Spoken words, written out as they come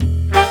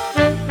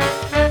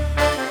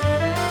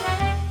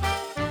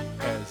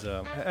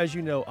as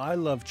you know, I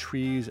love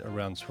trees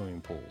around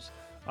swimming pools.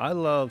 I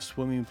love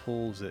swimming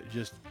pools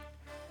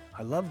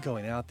I love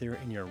going out there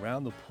and you're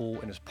around the pool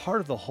and it's part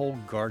of the whole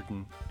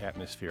garden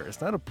atmosphere. It's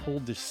not a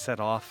pool just set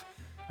off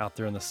out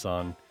there in the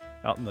sun,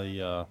 out in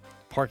the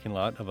parking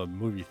lot of a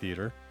movie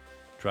theater,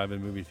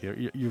 drive-in movie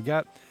theater. You've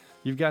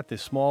got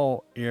this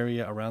small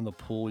area around the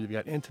pool. You've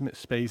got intimate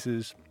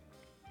spaces.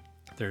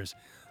 There's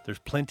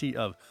plenty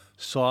of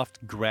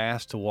soft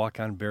grass to walk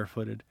on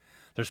barefooted.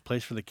 There's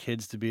place for the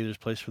kids to be. There's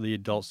place for the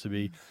adults to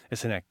be.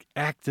 It's an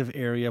active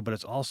area, but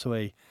it's also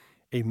a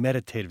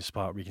meditative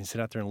spot where you can sit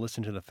out there and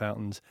listen to the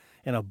fountains.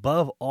 And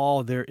above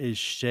all, there is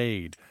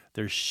shade.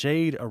 There's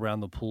shade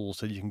around the pool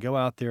so you can go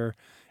out there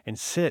and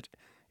sit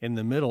in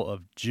the middle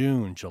of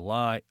June,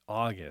 July,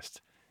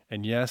 August.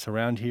 And yes,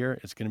 around here,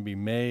 it's going to be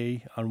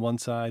May on one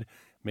side,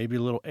 maybe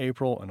a little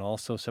April, and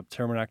also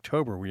September and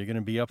October where you're going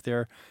to be up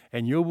there.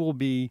 And you will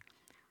be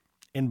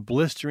in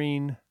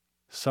blistering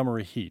summer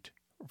heat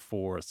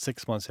for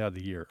 6 months out of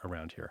the year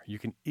around here. You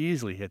can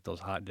easily hit those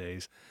hot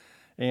days.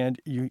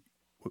 And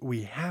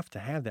we have to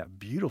have that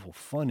beautiful,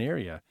 fun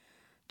area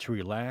to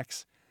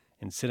relax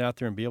and sit out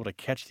there and be able to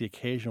catch the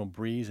occasional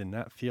breeze and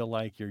not feel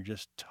like you're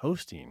just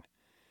toasting.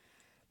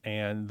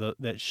 And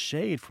that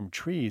shade from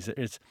trees,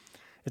 it's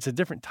a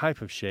different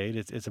type of shade.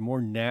 It's a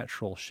more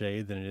natural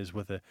shade than it is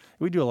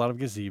we do a lot of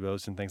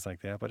gazebos and things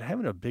like that, but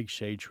having a big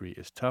shade tree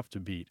is tough to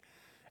beat.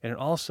 And it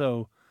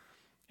also,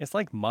 it's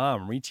like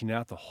mom reaching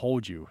out to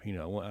hold you,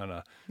 on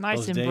a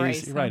nice those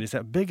embrace. days. Huh? Right, it's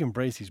that big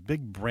embrace, these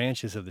big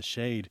branches of the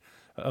shade,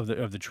 of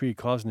the tree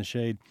causing the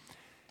shade.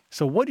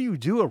 So what do you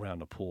do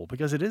around a pool?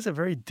 Because it is a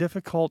very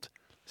difficult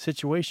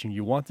situation.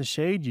 You want the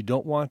shade. You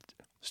don't want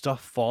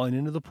stuff falling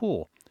into the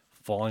pool,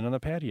 falling on the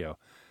patio.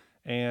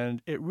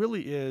 And it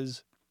really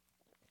is,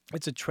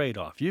 it's a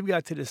trade-off. You've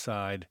got to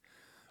decide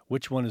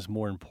which one is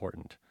more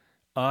important.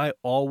 I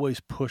always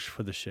push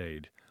for the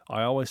shade.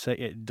 I always say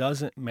it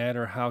doesn't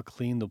matter how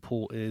clean the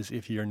pool is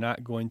if you're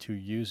not going to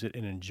use it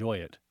and enjoy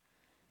it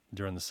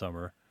during the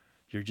summer.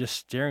 You're just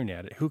staring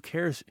at it. Who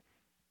cares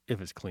if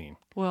it's clean?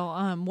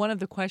 Well, one of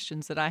the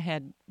questions that I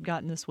had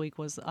gotten this week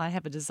was I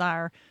have a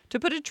desire to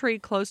put a tree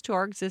close to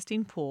our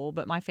existing pool,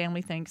 but my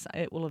family thinks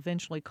it will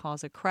eventually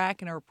cause a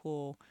crack in our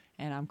pool,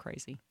 and I'm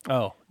crazy.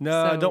 Oh,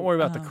 no, So, don't worry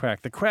about the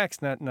crack. The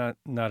crack's not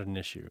an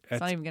issue.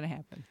 It's not even going to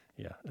happen.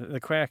 Yeah, the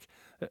crack,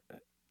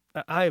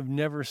 I have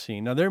never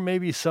seen. Now, there may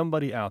be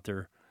somebody out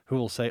there who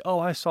will say, oh,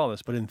 I saw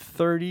this, but in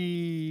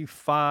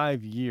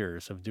 35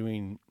 years of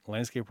doing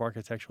landscape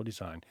architectural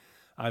design,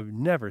 I've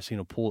never seen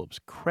a pool that was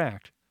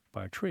cracked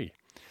by a tree.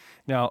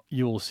 Now,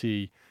 you will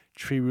see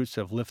tree roots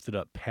that have lifted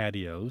up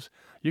patios.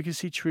 You can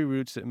see tree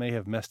roots that may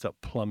have messed up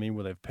plumbing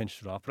where they've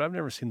pinched it off, but I've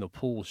never seen the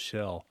pool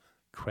shell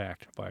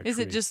cracked by a tree. Is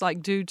it just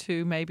like due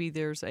to maybe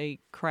there's a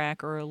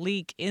crack or a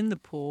leak in the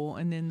pool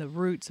and then the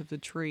roots of the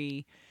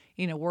tree,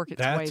 work its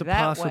way that way? That's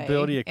a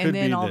possibility. It could and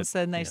then be all of that- a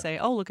sudden they yeah. say,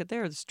 oh, look at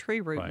there, this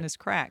tree root Right. and this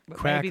crack. But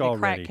Crack maybe the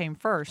already. crack came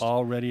first.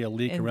 Already a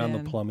leak And around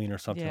then- the plumbing or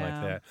something like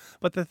yeah. that.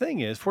 But the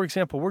thing is, for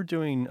example, we're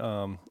doing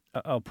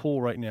a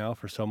pool right now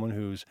for someone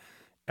who's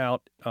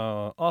out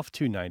off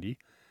 290,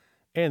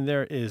 and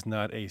there is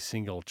not a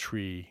single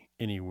tree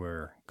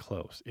anywhere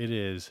close. It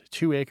is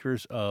 2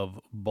 acres of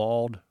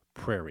bald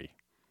prairie.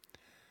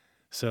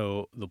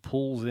 So the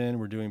pool's in,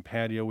 we're doing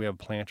patio, we have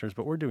planters,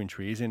 but we're doing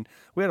trees. And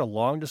we had a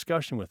long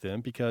discussion with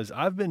them because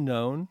I've been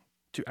known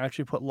to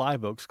actually put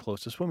live oaks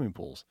close to swimming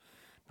pools.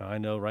 Now, I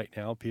know right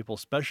now people,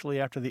 especially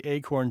after the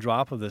acorn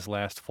drop of this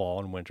last fall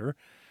and winter,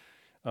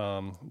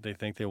 they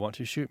think they want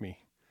to shoot me.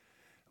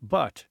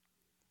 But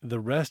the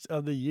rest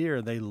of the year,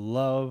 they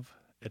love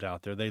it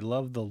out there. They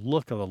love the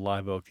look of the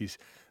live oak,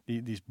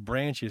 these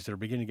branches that are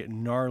beginning to get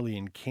gnarly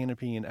and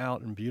canopy and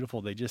out and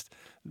beautiful.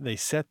 They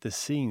set the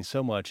scene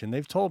so much. And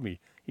they've told me,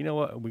 you know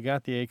what, we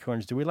got the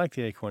acorns. Do we like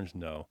the acorns?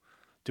 No.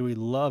 Do we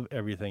love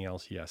everything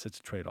else? Yes, it's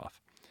a trade-off.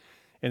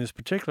 In this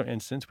particular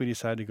instance, we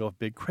decided to go with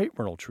big crepe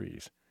myrtle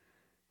trees.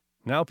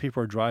 Now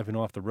people are driving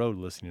off the road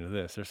listening to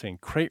this. They're saying,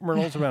 crepe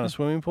myrtles around a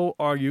swimming pool?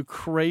 Are you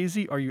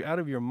crazy? Are you out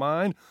of your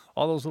mind?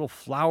 All those little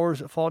flowers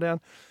that fall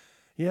down?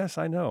 Yes,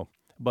 I know.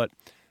 But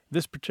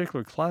this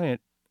particular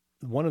client,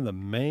 one of the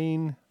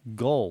main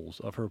goals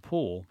of her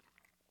pool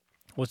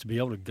was to be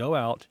able to go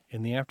out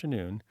in the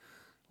afternoon,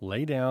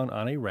 lay down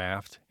on a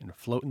raft, and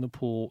float in the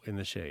pool in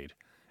the shade.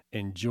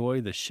 Enjoy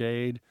the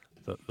shade,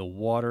 the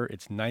water.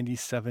 It's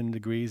 97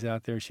 degrees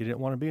out there. She didn't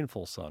want to be in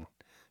full sun.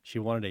 She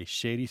wanted a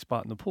shady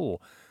spot in the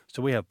pool.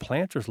 So we have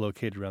planters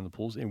located around the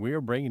pools, and we are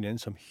bringing in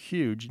some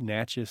huge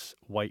Natchez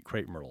white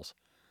crepe myrtles.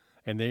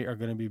 And they are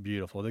going to be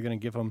beautiful. They're going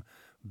to give them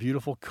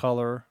beautiful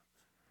color.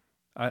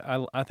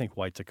 I think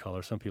white's a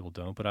color. Some people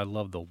don't, but I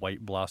love the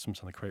white blossoms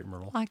on the crepe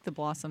myrtle. I like the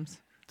blossoms.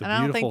 The And I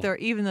don't think beautiful- they're,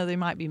 even though they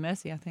might be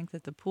messy, I think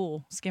that the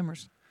pool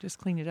skimmers just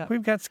clean it up.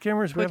 We've got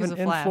skimmers. We Quick have as an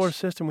a flash. in-floor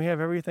system. We have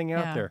everything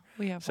out Yeah, there.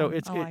 we have So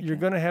one. I like you're it.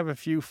 going to have a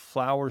few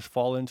flowers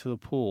fall into the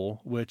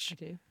pool, which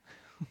I do.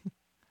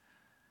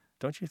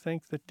 don't you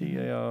think that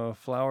the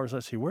flowers?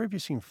 Let's see. Where have you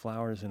seen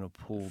flowers in a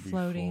pool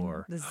Floating,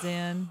 before? the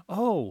zen,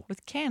 Oh,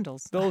 with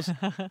candles. those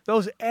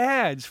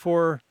ads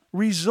for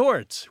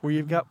resorts where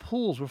you've got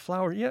pools with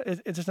flowers. Yeah,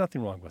 there's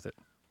nothing wrong with it.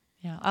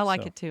 Yeah, I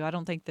like So- it too. I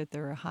don't think that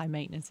they're a high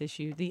maintenance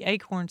issue. The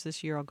acorns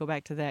this year, I'll go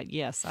back to that.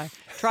 Yes, I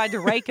tried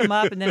to rake them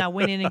up, and then I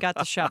went in and got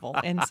the shovel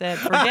and said,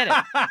 "Forget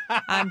it.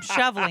 I'm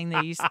shoveling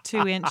these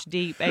 2-inch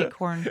deep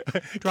acorn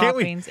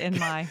droppings in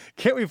my."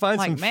 Can't we find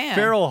Like, some man,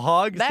 feral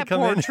hogs to That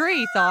come poor in?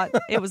 tree thought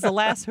it was the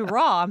last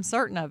hurrah. I'm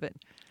certain of it.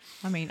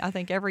 I mean, I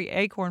think every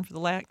acorn for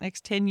the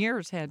next 10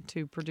 years had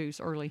to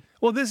produce early.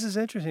 Well, this is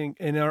interesting.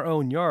 In our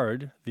own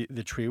yard,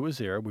 the tree was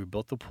there. We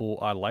built the pool.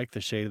 I like the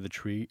shade of the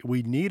tree.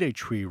 We need a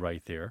tree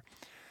right there.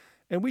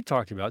 And we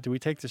talked about, do we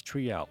take this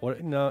tree out?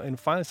 What? No. And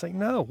finally, it's like,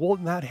 no, we'll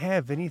not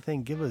have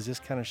anything give us this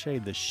kind of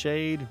shade. The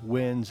shade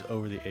wins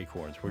over the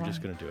acorns. We're just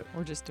Right. going to do it.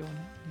 We're just doing it.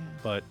 Yeah.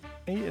 But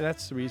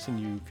that's the reason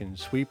you can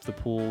sweep the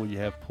pool. You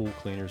have pool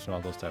cleaners and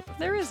all those type of things.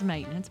 There is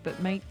maintenance,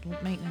 but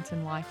maintenance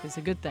in life is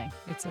a good thing.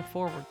 It's a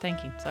forward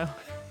thinking. So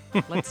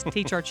let's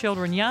teach our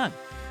children young.